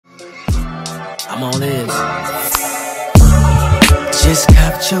I'm all ears. Just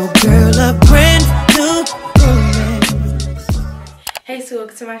got your girl a brand new Rolex. Hey, so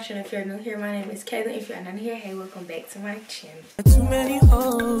welcome to my channel. If you're new here, my name is Kayla. If you're not here, hey, welcome back to my channel. Too many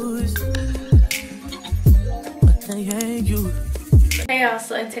hoes, but they ain't you. Hey y'all,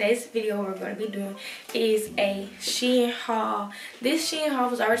 so in today's video what we're going to be doing is a SHEIN haul. This SHEIN haul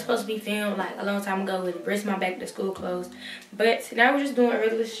was already supposed to be filmed like a long time ago with the rest of my back to school clothes, but now we're just doing a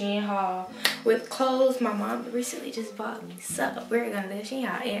regular SHEIN haul with clothes my mom recently just bought me. So we're gonna do a SHEIN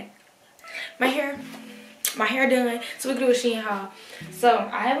haul, and my hair done, so we can do a SHEIN haul. So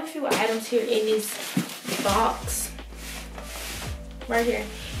I have a few items here in this box right here,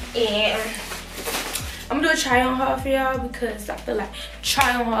 and I'm gonna do a try on haul for y'all because I feel like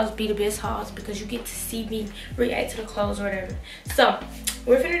try on hauls be the best hauls because you get to see me react to the clothes or whatever. So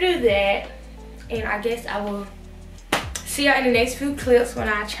we're gonna do that, and I guess I will see y'all in the next few clips when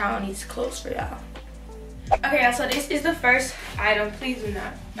I try on these clothes for y'all. Okay, y'all, so this is the first item. Please do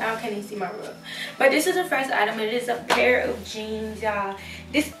not, I can't even see my rug, but this is the first item. It is a pair of jeans, y'all.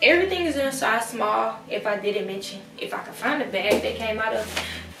 This everything is in a size small. If I didn't mention, if I could find a bag that came out of,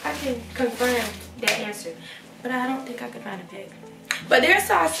 I can confirm that answer, but I don't think I could find a bag. But they're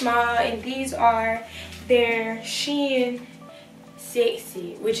size small, and these are their SHEIN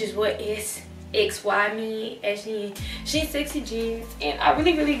Sexy, which is what SXY mean as SHEIN Sexy jeans, and I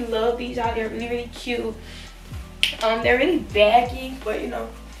really love these, y'all. They're really cute. They're really baggy, but you know,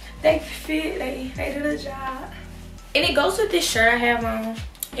 they fit, they do the job. And it goes with this shirt I have on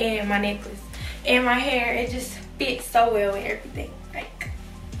and my necklace and my hair. It just fits so well with everything. Like,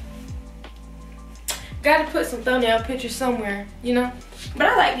 gotta put some thumbnail pictures somewhere, you know. But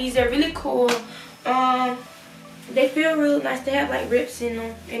I like these. They're really cool. They feel real nice. They have like rips in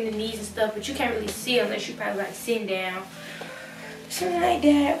them in the knees and stuff, but you can't really see unless you probably like sitting down, something like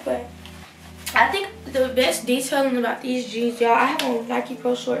that. But I think the best detailing about these jeans, y'all, I have on Nike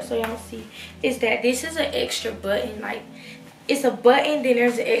Pro shorts so y'all see, is that this is an extra button. Like, it's a button, then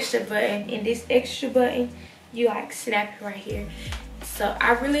there's an extra button, and this extra button you like snap it right here. So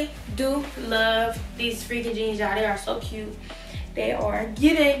I really do love these freaking jeans, y'all. They are so cute. They are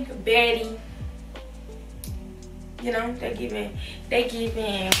giving baddie, you know. They giving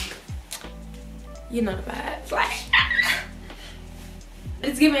you know the vibes. Like,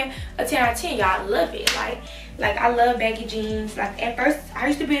 it's giving a 10 out of 10, y'all. I love it. Like I love baggy jeans. Like, at first I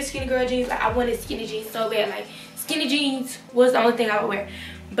used to be a skinny girl jeans. Like, I wanted skinny jeans so bad. Like, skinny jeans was the only thing I would wear,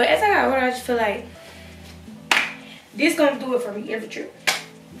 but as I got older, I just feel like this gonna do it for me every trip.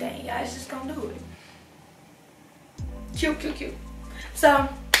 Dang, y'all, it's just gonna do it. Cute. So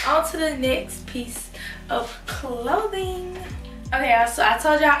on to the next piece of clothing. Okay, y'all, so I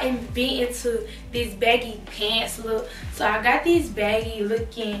told y'all I'm being into this baggy pants look. So I got these baggy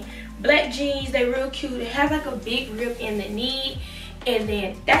looking black jeans. They're real cute. They have like a big rip in the knee, and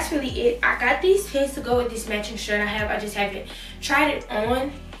then that's really it. I got these pants to go with this matching shirt I have. I just haven't tried it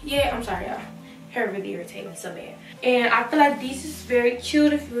on yet. I'm sorry, y'all. Hair really irritating so bad. And I feel like these is very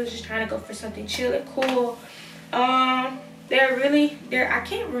cute if you was just trying to go for something chill and cool. I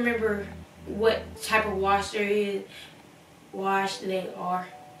can't remember what type of wash they are.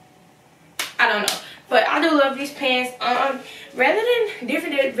 I don't know, but I do love these pants. Rather than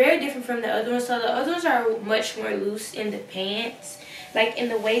different, they're very different from the other ones. So the other ones are much more loose in the pants, like in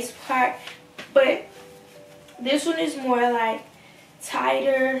the waist part, but this one is more like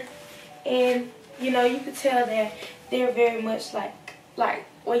tighter, and you know, you could tell that they're very much like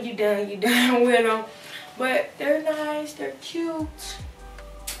when you done with them. But they're nice, they're cute,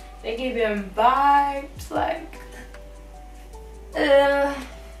 they give them vibes. Like,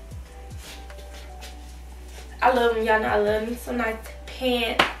 I love them, y'all know I love me some nice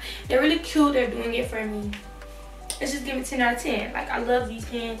pants. They're really cute. They're doing it for me. Let's just give it 10 out of 10. Like, I love these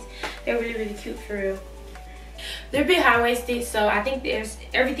pants. They're really cute for real. They're a bit high-waisted, so I think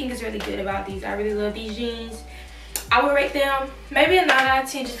everything is really good about these. I really love these jeans. I would rate them maybe a 9 out of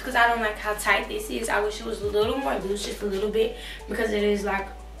 10 just because I don't like how tight this is. I wish it was a little more loose, just a little bit, because it is like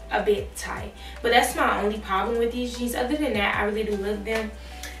a bit tight. But that's my only problem with these jeans. Other than that, I really do love them.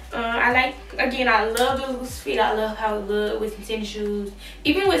 I love the loose fit. I love how it looks with some tennis shoes,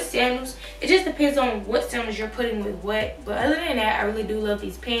 even with sandals. It just depends on what sandals you're putting with what. But other than that, I really do love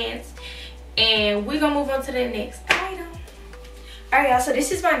these pants. And we're gonna move on to the next item. Alright, y'all, so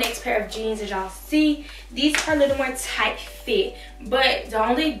this is my next pair of jeans. As y'all see, these are a little more tight fit, but the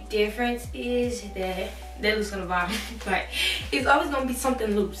only difference is that they're loose on the bottom. Like, it's always gonna be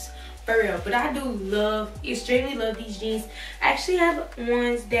something loose, for real. But I do extremely love these jeans. I actually have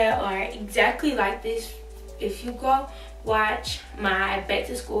ones that are exactly like this. If you go watch my back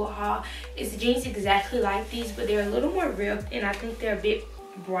to school haul. It's jeans exactly like these, but they're a little more ripped, and I think they're a bit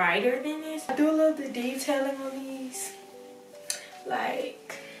brighter than this. I do love the detailing on these.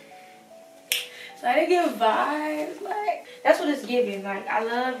 Like they give vibes. Like, that's what it's giving. Like, I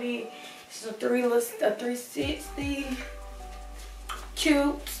love it. It's a 360.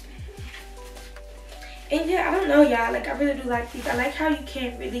 Cute. And yeah, I don't know, y'all. Like, I really do like these. I like how you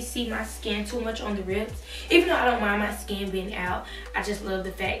can't really see my skin too much on the ribs. Even though I don't mind my skin being out, I just love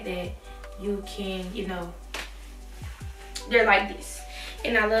the fact that you can, you know, they're like this.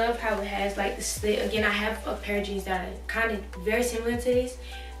 And I love how it has like the slit. Again, I have a pair of jeans that are kind of very similar to this,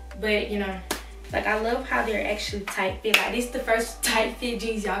 but you know, like, I love how they're actually tight fit. Like, this is the first tight fit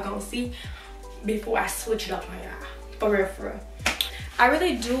jeans y'all gonna see before I switch it up on y'all. For real, for real. I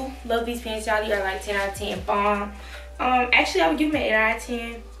really do love these pants, y'all. These are like 10 out of 10 bomb. Actually, I would give them an 8 out of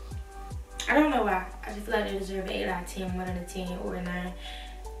 10. I don't know why. I just feel like they deserve an 8 out of 10, 1 out of 10, or a 9.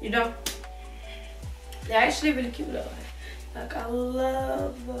 You know, they're actually really cute though. Like, I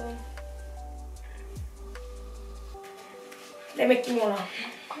love them. They make you wanna,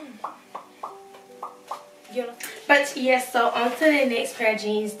 you know. But yes, so on to the next pair of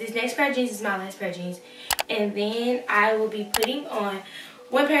jeans. This next pair of jeans is my last pair of jeans. And then I will be putting on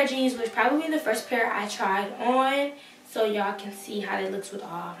one pair of jeans, which probably the first pair I tried on, so y'all can see how it looks with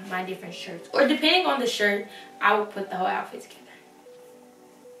all my different shirts. Or depending on the shirt, I will put the whole outfit together.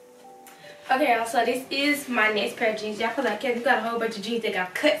 Okay, y'all, so this is my next pair of jeans. Y'all feel like, yeah, you got a whole bunch of jeans that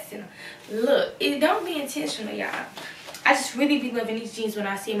got cuts in them. Look, it don't be intentional, y'all. I just really be loving these jeans when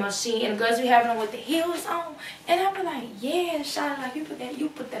I see them on SHEIN, and the girls be having them with the heels on, and I be like, yeah, Shawty, like, you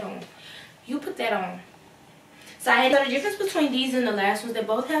put that on. You put that on. So the difference between these and the last ones, they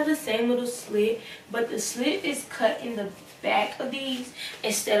both have the same little slit, but the slit is cut in the back of these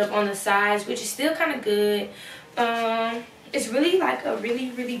instead of on the sides, which is still kind of good. It's really like a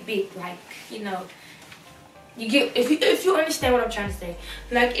really big, like, you know, you get, if you understand what I'm trying to say.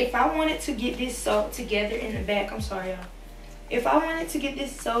 Like, if I wanted to get this sewed together in the back, I'm sorry, y'all. If I wanted to get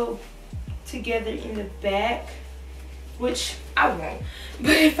this sewed together in the back, which I won't,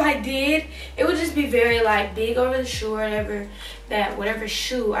 but if I did, it would just be very like big over the shoe or whatever, that whatever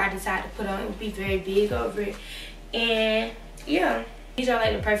shoe I decide to put on, it would be very big over it. And yeah, these are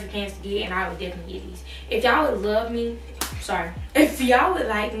like the perfect pants to get, and I would definitely get these. If y'all would love me, if y'all would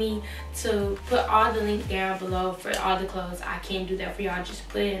like me to put all the link down below for all the clothes, I can do that for y'all. Just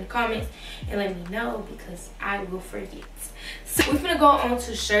put it in the comments and let me know, because I will forget. So we're gonna go on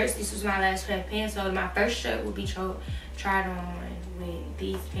to shirts. This was my last pair of pants, so my first shirt will be tried on with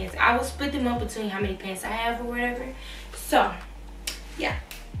these pants. I will split them up between how many pants I have or whatever. So yeah,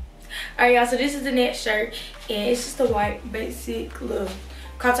 all right, y'all, so this is the next shirt, and it's just a white basic little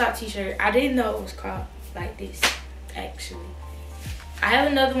crop top t-shirt. I didn't know it was called like this. Actually, I have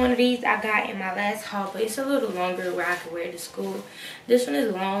another one of these I got in my last haul, but it's a little longer where I can wear it to school. This one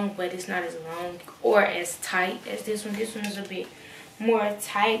is long, but it's not as long or as tight as this one. This one is a bit more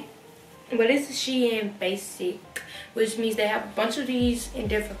tight, but it's a SHEIN basic, which means they have a bunch of these in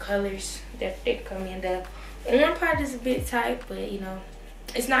different colors that they come in. The one part is a bit tight, but you know,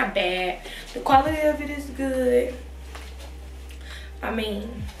 it's not bad. The quality of it is good. I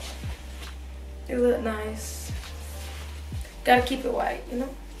mean, it look nice. Gotta keep it white, you know.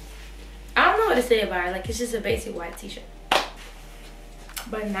 I don't know what to say about it. Like, it's just a basic white t-shirt,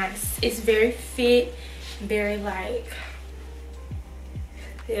 but nice. It's very fit, very like,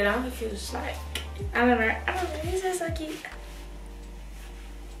 you know, it feels like, I don't know, it's just so cute.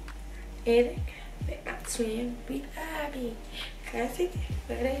 And I swim with Abby, classic,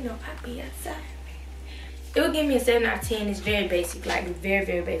 but they know I be outside. It would give me a 7 out of 10. It's very basic, like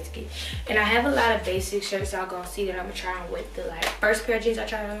very basic. And I have a lot of basic shirts y'all gonna see that I'm gonna try on with the like first pair of jeans I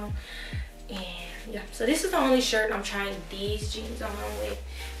tried on. And yeah, so this is the only shirt I'm trying these jeans on with,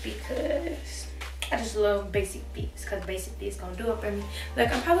 because I just love basic fits, because basic fits gonna do it for me.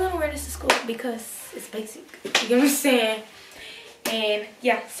 Like, I'm probably gonna wear this to school because it's basic, you know what I'm saying? And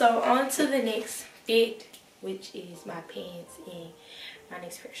yeah, so on to the next fit, which is my pants and my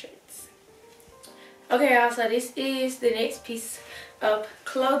next pair of shirts. Okay, y'all, so this is the next piece of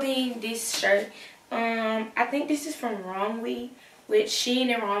clothing, this shirt. I think this is from Romwe, which SHEIN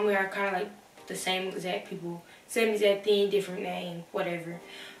and Romwe are kind of like the same exact people, same exact thing, different name, whatever.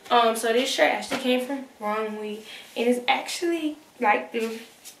 So this shirt actually came from Romwe, and it's actually like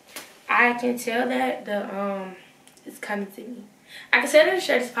I can tell that it's coming to me. I can tell that the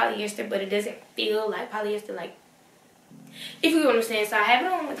shirt is polyester, but it doesn't feel like polyester, like, if you understand. So I have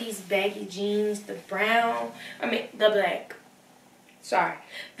it on with these baggy jeans, the brown, the black. sorry,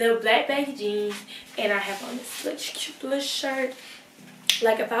 the black baggy jeans, and I have on this little cute little shirt.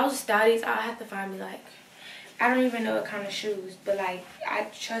 Like, if I was to style these, I'd have to find me, like, I don't even know what kind of shoes, but, like, I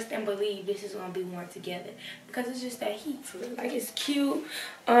trust and believe this is going to be worn together because it's just that heat to it. Like, it's cute.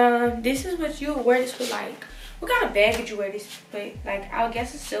 This is what you would wear this with, like, what kind of bag would you wear this with? Like, I would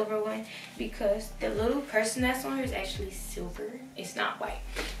guess a silver one because the little person that's on here is actually silver. It's not white.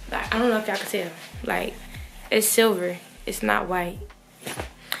 Like, I don't know if y'all can tell. Like, it's silver. It's not white.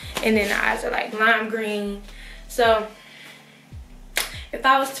 And then the eyes are, like, lime green. So, if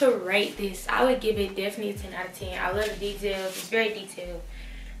I was to rate this, I would give it definitely a 10 out of 10. I love the details. It's very detailed.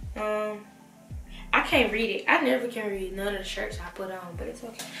 I can't read it. I never can read none of the shirts I put on, but it's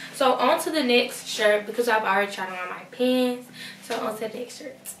okay. So on to the next shirt because I've already tried on my pants. So on to the next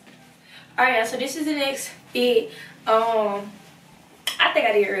shirt. Alright, so this is the next fit. I think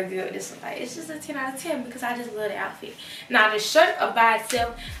I did real good with this one. Like, it's just a 10 out of 10 because I just love the outfit. Now the shirt by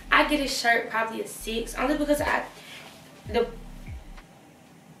itself, I get a shirt probably a 6 only because I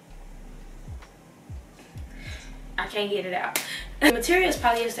can't get it out. The material is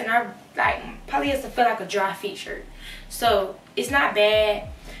polyester, and I like polyester feel like a dry fit shirt, so it's not bad,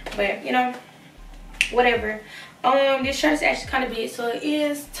 but you know, whatever. This shirt's actually kind of big, so it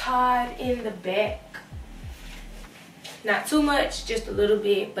is tied in the back. Not too much, just a little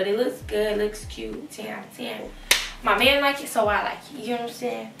bit, but it looks good, looks cute. 10 out of 10. My man like it, so I like it. You know what I'm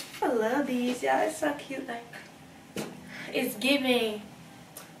saying? I love these, y'all. It's so cute. Like, it's giving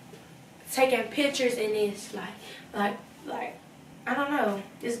taking pictures in this, like I don't know.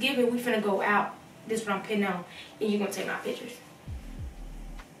 It's giving we finna go out. This is what I'm putting on, and you gonna take my pictures.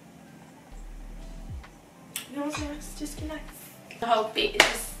 You know what I'm saying? It's just nice. The whole fit is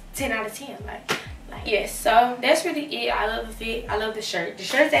just 10 out of 10. Like yes. So that's really it. I love the fit. I love the shirt. The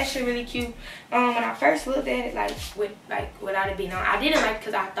shirt's actually really cute. When I first looked at it, without it being on, I didn't like it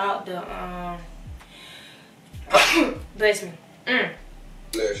because I thought the bless me.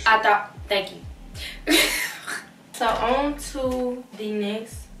 I thought, thank you. So on to the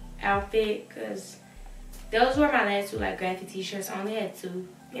next outfit, because those were my last two like graphic t-shirts. I only had 2.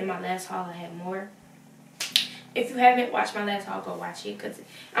 In my last haul I had more. If you haven't watched my last haul, go watch it because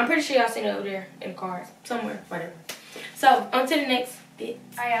I'm pretty sure y'all seen it over there in the cards somewhere, whatever. So on to the next fit.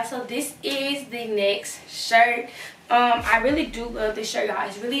 Alright, so this is the next shirt. I really do love this shirt, y'all.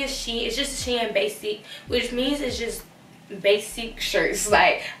 It's really a SHEIN. It's just a SHEIN basic, which means it's just basic shirts.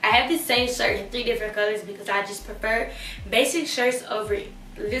 Like, I have the same shirt in 3 different colors because I just prefer basic shirts over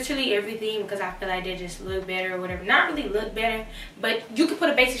literally everything because I feel like they just look better or whatever. Not really look better, but you can put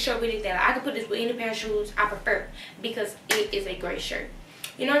a basic shirt with anything. Like, I could put this with any pair of shoes. I prefer because it is a great shirt,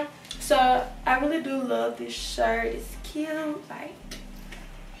 you know. So I really do love this shirt. It's cute. Like,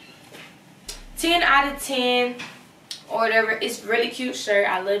 10 out of 10 or whatever. It's really cute shirt.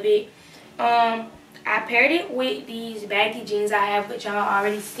 I love it. I paired it with these baggy jeans I have, which y'all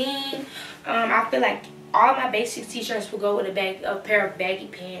already seen. I feel like all my basic t-shirts will go with a pair of baggy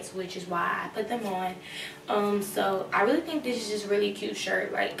pants, which is why I put them on. So I really think this is just really a cute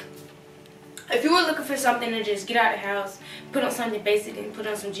shirt. Like, if you were looking for something to just get out of the house, put on something basic and put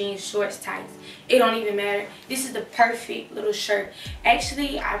on some jeans, shorts, tights, it don't even matter. This is the perfect little shirt.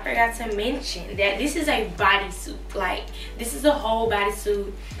 Actually, I forgot to mention that this is a bodysuit. Like, this is a whole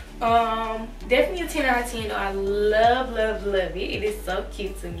bodysuit. Definitely a 10 out of 10 though. I love it. It is so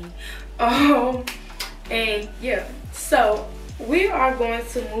cute to me. And yeah, so we are going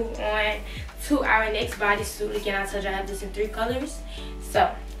to move on to our next bodysuit. Again, I told you I have this in 3 colors, so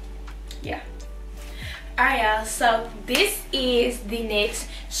yeah. Alright, y'all, so this is the next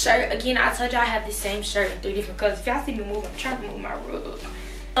shirt. Again, I told you I have the same shirt in 3 different colors. If y'all see me move, I'm trying to move my rug.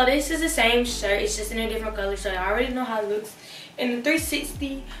 So this is the same shirt, it's just in a different color, so I already know how it looks in the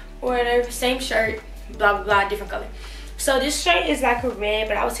 360 or whatever. Same shirt, blah blah blah, different color. So this shirt is like a red,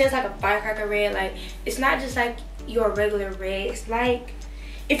 but I would say it's like a firecracker red. Like, it's not just like your regular red. It's like,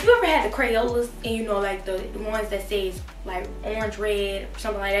 if you ever had the Crayolas and you know, like the ones that says like orange red or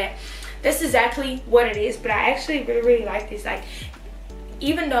something like that, that's exactly what it is. But I actually really like this. Like,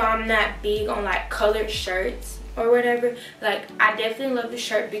 even though I'm not big on like colored shirts or whatever, like, I definitely love the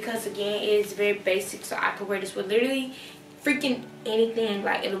shirt because again, it is very basic, so I could wear this with literally freaking anything.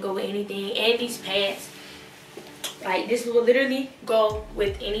 Like, it'll go with anything. And these pants, like, this will literally go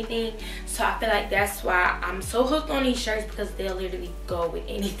with anything. So I feel like that's why I'm so hooked on these shirts, because they'll literally go with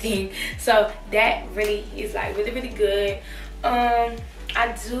anything. So that really is like really good. I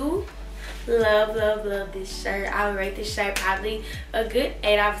do love this shirt. I would rate this shirt probably a good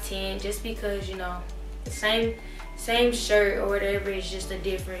 8 out of 10, just because, you know, the same shirt or whatever, it's just a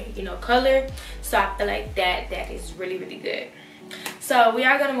different, you know, color. So I feel like that is really good. So we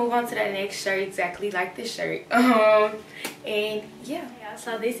are gonna move on to the next shirt, exactly like this shirt. And yeah,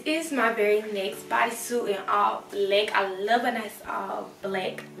 so this is my very next bodysuit in all black. I love a nice all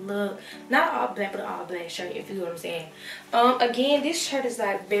black look. Not all black, but all black shirt, if you know what I'm saying. Again, this shirt is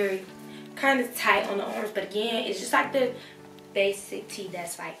like very kind of tight on the arms, but again, it's just like the basic tee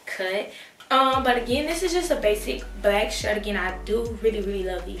that's like cut. But again, this is just a basic black shirt. Again, I do really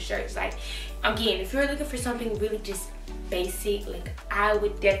love these shirts. Like, again, if you're looking for something really just basic, like, I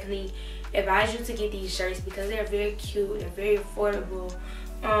would definitely advise you to get these shirts because they're very cute, they're very affordable,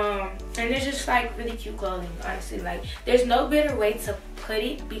 and they're just like really cute clothing, honestly. Like, there's no better way to put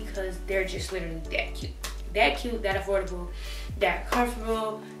it because they're just literally that cute, that affordable, that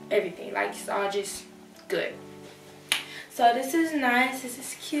comfortable, everything. Like, it's all just good. So this is nice, this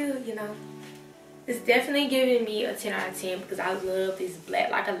is cute, you know. It's definitely giving me a 10 out of 10 because I love this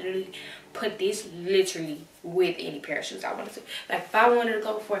black. Like, I literally put this literally with any pair of shoes I wanted to. Like, if I wanted to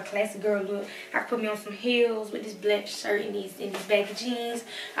go for a classic girl look, I could put me on some heels with this black shirt and these baggy jeans.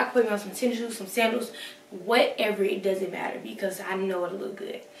 I could put me on some tennis shoes, some sandals, whatever. It doesn't matter because I know it'll look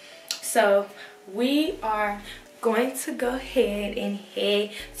good. So we are going to go ahead and head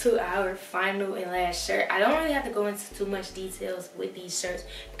to our final and last shirt. I don't really have to go into too much details with these shirts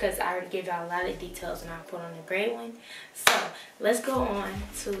because I already gave y'all a lot of details and I put on a gray one. So let's go on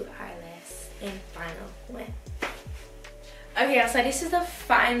to our last and final one. Okay, so this is the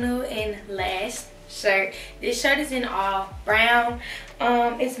final and last shirt. This shirt is in all brown.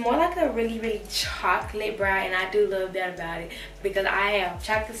 It's more like a really chocolate brown, and I do love that about it because I have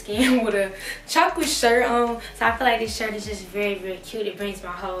chocolate skin with a chocolate shirt on, so I feel like this shirt is just very cute. It brings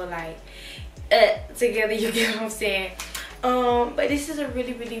my whole like together, you get what I'm saying. But this is a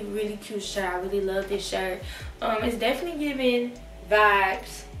really cute shirt. I really love this shirt. It's definitely giving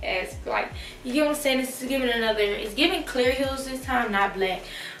vibes as like, you get what I'm saying. This is giving it's giving clear heels this time, not black.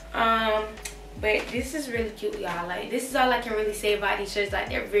 But this is really cute, y'all. Like, this is all I can really say about these shirts. Like,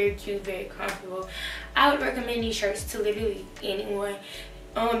 they're very cute, very comfortable. I would recommend these shirts to literally anyone.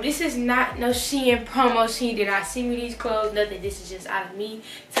 This is not no SHEIN promo. SHEIN did not send me these clothes, nothing. This is just out of me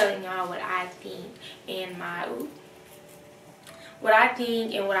telling y'all what I think and what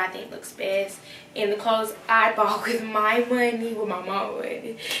I think looks best, and the clothes I bought with my money, with my mom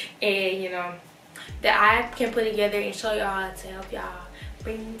money, and you know, that I can put together and show y'all to help y'all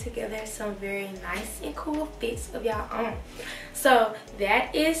bring together some very nice and cool fits of y'all own. So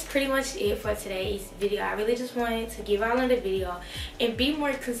that is pretty much it for today's video. I really just wanted to give y'all another video and be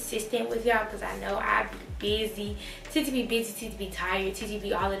more consistent with y'all because I know I be busy, tend to be busy, tend to be tired, tend to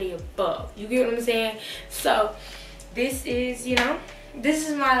be all of the above. You get what I'm saying? So this is, you know, this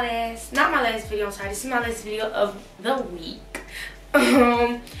is my last, not my last video, I'm sorry, this is my last video of the week.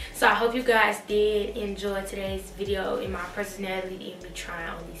 So I hope you guys did enjoy today's video and my personality and me trying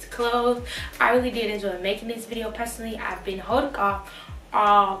on these clothes. I really did enjoy making this video. Personally, I've been holding off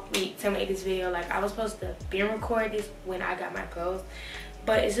all week to make this video. Like, I was supposed to be record this when I got my clothes,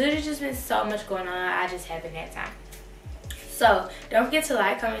 but it's literally just been so much going on, I just haven't had time. So don't forget to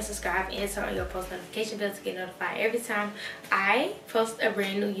like, comment, subscribe, and turn on your post notification bell to get notified every time I post a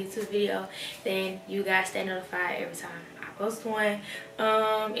brand new YouTube video. Then you guys stay notified every time I post one.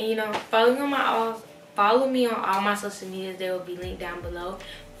 And you know, follow me on all my social medias. They will be linked down below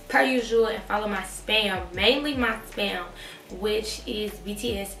per usual, and follow my spam, mainly my spam, which is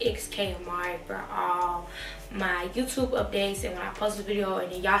BTS x KayAmari, for all my YouTube updates and when I post a video,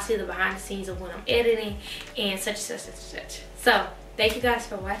 and then y'all see the behind the scenes of when I'm editing and such and such. So thank you guys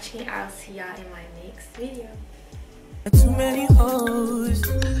for watching. I'll see y'all in my next video. Too many hoes,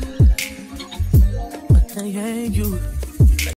 but I ain't you.